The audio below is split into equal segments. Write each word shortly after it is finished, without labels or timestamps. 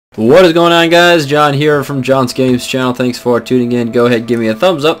What is going on, guys? John here from John's Games channel. Thanks for tuning in. Go ahead, give me a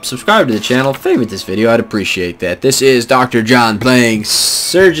thumbs up, subscribe to the channel, favorite this video. I'd appreciate that. This is Dr. John playing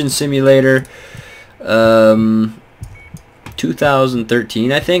Surgeon Simulator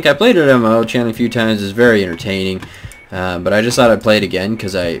 2013, I think. I played it on my old channel a few times. It's very entertaining, but I just thought I'd play it again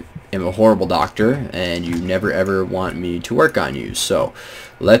because I am a horrible doctor and you never ever want me to work on you. So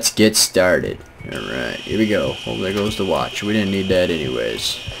let's get started. Alright, here we go. Oh, there goes the watch. We didn't need that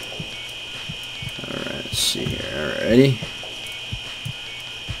anyways. Alright, let's see here. Alright, ready?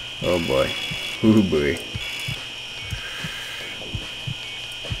 Oh boy. Ooh boy.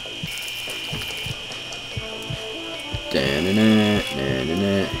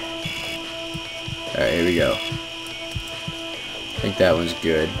 Alright, here we go. I think that one's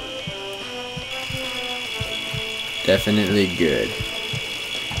good. Definitely good.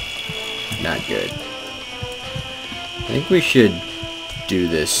 Not good. I think we should do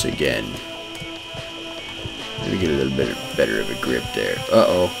this again. Maybe get a little bit better of a grip there.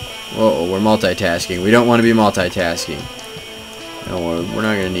 Uh-oh. Uh-oh, we're multitasking. We don't want to be multitasking. No, we're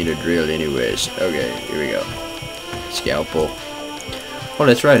not going to need a drill anyways. Okay, here we go. Scalpel. Oh,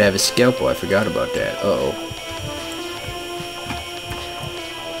 that's right, I have a scalpel. I forgot about that. Uh-oh.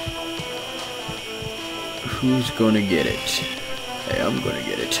 Who's going to get it? Hey, I'm going to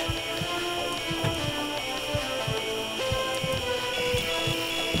get it.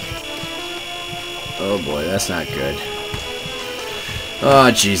 Oh boy, that's not good.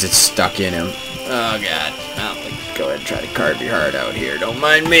 Oh jeez, it's stuck in him. Oh god. Well, go ahead and try to carve your heart out here. Don't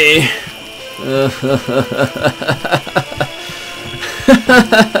mind me. This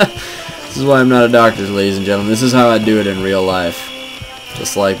is why I'm not a doctor, ladies and gentlemen. This is how I do it in real life.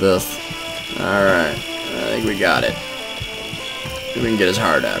 Just like this. Alright. I think we got it. We can get his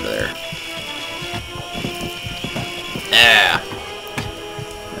heart out of there. Yeah.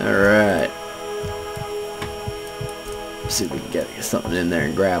 Alright. See if we can get something in there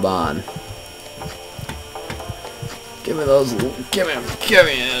and grab on. Give me those, give me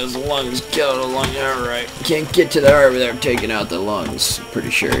those lungs, get out of the lung. Alright, can't get to the heart without taking out the lungs, pretty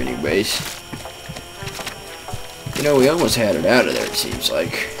sure anyways. You know, we almost had it out of there, it seems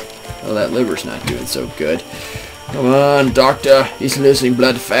like. Oh, that liver's not doing so good. Come on, doctor, he's losing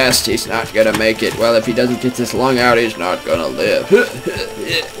blood fast, he's not gonna make it. Well, if he doesn't get this lung out, he's not gonna live.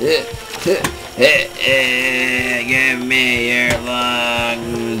 Give me your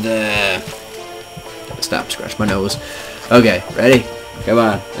lungs. Stop, scratch my nose. Okay, ready? Come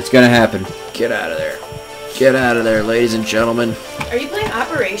on, it's gonna happen. Get out of there. Get out of there, ladies and gentlemen. Are you playing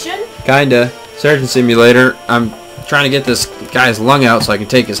Operation? Kinda. Surgeon Simulator. I'm trying to get this guy's lung out so I can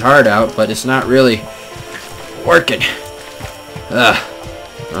take his heart out, but it's not really working. Well,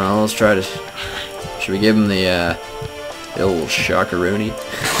 let's try to... Should we give him the old shockaroony?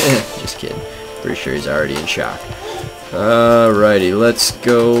 Just kidding. Pretty sure he's already in shock. Alrighty, let's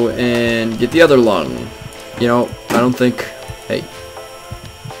go and get the other lung. You know, I don't think... Hey.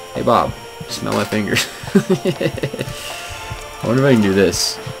 Hey, Bob. Smell my fingers. I wonder if I can do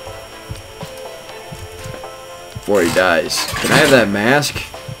this before he dies. Can I have that mask?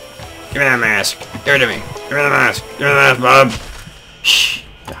 Give me that mask. Give it to me. Give me the mask. Give me the mask, Bob. Shh.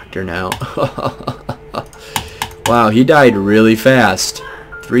 Doctor now. Wow, he died really fast.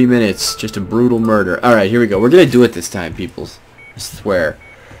 3 minutes. Just a brutal murder. Alright, here we go. We're going to do it this time, people. I swear.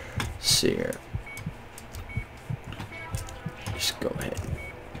 Let's see here. Just go ahead and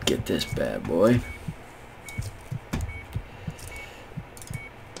get this bad boy.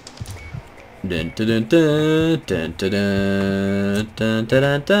 Dun, dun, dun, dun, dun, dun, dun,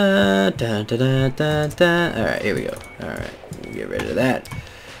 dun, dun, dun, dun, dun, dun. Alright, here we go. Alright, we'll get rid of that.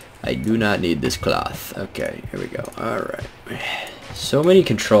 I do not need this cloth. Okay, here we go. Alright. So many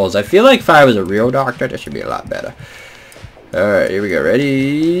controls. I feel like if I was a real doctor, this should be a lot better. Alright, here we go.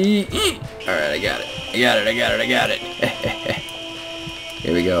 Ready? Alright, I got it. I got it, I got it, I got it.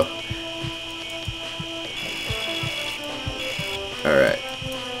 Here we go. Alright.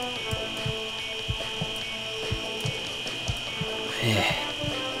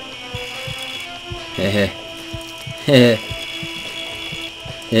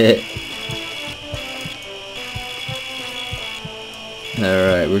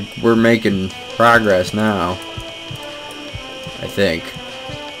 Alright, we're making progress now, I think.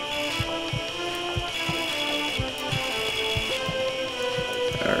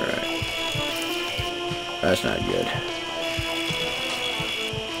 Alright. That's not good.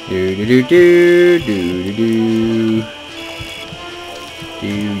 Do do do do do do do.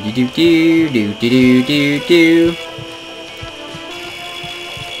 Do do do do do do do do.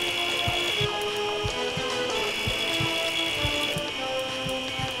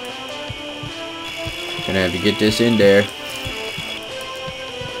 Gonna have to get this in there.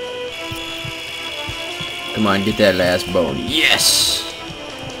 Come on, get that last bone. Yes!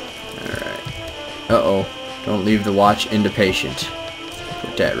 Alright. Uh-oh. Don't leave the watch in the patient.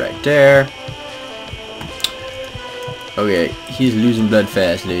 Put that right there. Okay, he's losing blood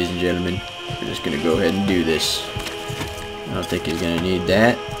fast, ladies and gentlemen. We're just gonna go ahead and do this. I don't think he's gonna need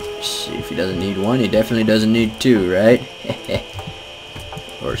that. Let's see if he doesn't need one. He definitely doesn't need two, right?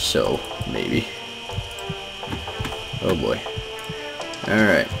 Or so, maybe. Oh boy.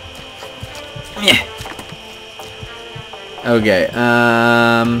 Alright. Yeah. Okay,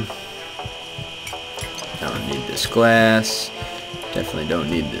 I don't need this glass. Definitely don't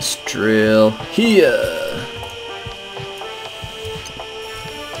need this drill. Here.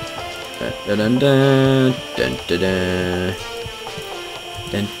 Dun dun dun dun dun dun.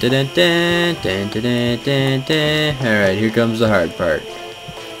 Dun dun dun dun dun dun dun dun. Alright, here comes the hard part.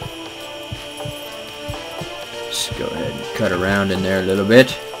 Just go ahead and cut around in there a little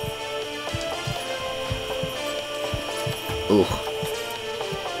bit. Ooh.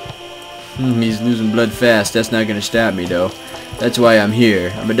 He's losing blood fast. That's not gonna stop me though. That's why I'm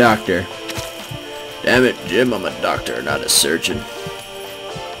here. I'm a doctor. Damn it, Jim, I'm a doctor, not a surgeon.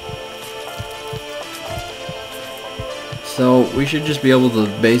 So we should just be able to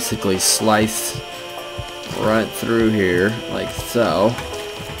basically slice right through here, like so.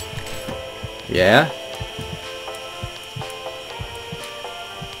 Yeah?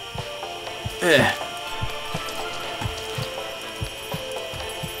 Eh.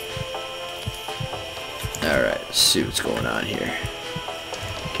 Alright, let's see what's going on here.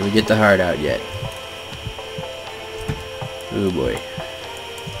 Can we get the heart out yet? Oh boy.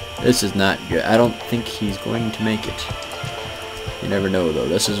 This is not good. I don't think he's going to make it. You never know though.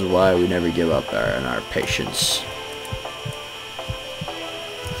 This is why we never give up on our patience.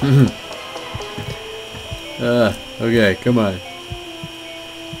 Okay, come on.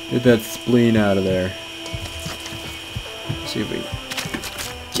 Get that spleen out of there. See if we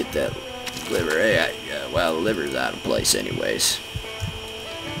get that liver. Hey, well, the liver's out of place anyways.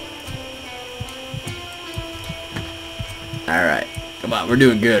 Alright. Come on, we're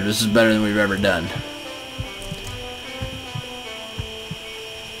doing good. This is better than we've ever done.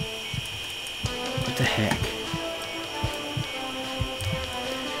 What the heck?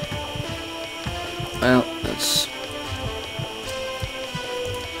 Well, that's...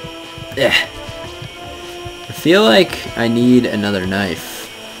 yeah. I feel like I need another knife.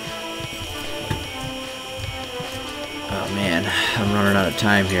 Oh man, I'm running out of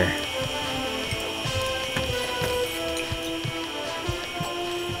time here.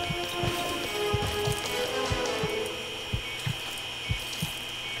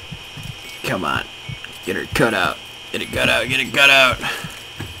 Come on. Get her cut out. Get it cut out. Get it cut out.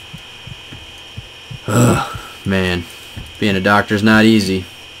 Ugh, man. Being a doctor's not easy.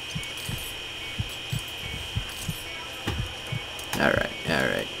 Alright,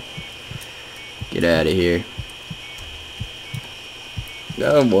 alright. Get out of here.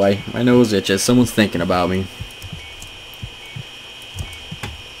 Oh boy, my nose itches. Someone's thinking about me.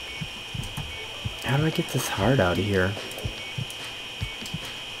 How do I get this heart out of here?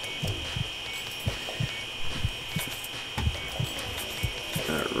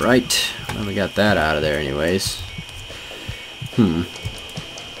 Alright, well, we got that out of there anyways. I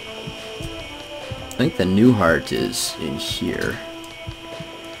think the new heart is in here.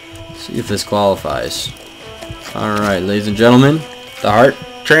 See if this qualifies. Alright, ladies and gentlemen, the heart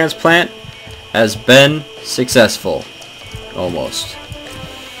transplant has been successful. Almost.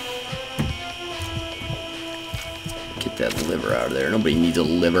 Get that liver out of there. Nobody needs a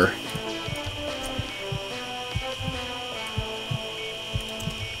liver.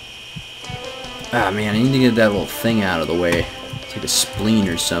 Ah man, I need to get that little thing out of the way. It's like a spleen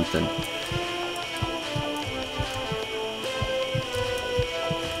or something.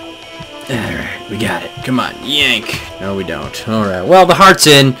 Alright, we got it. Come on, yank. No, we don't. Alright, well, the heart's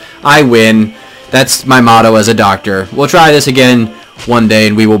in. I win. That's my motto as a doctor. We'll try this again one day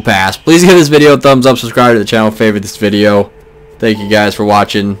and we will pass. Please give this video a thumbs up, subscribe to the channel, favorite this video. Thank you guys for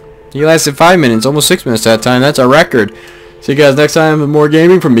watching. You lasted 5 minutes, almost 6 minutes that time. That's a record. See you guys next time with more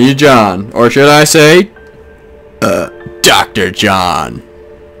gaming from me, John. Or should I say, Dr. John.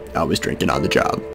 Always drinking on the job.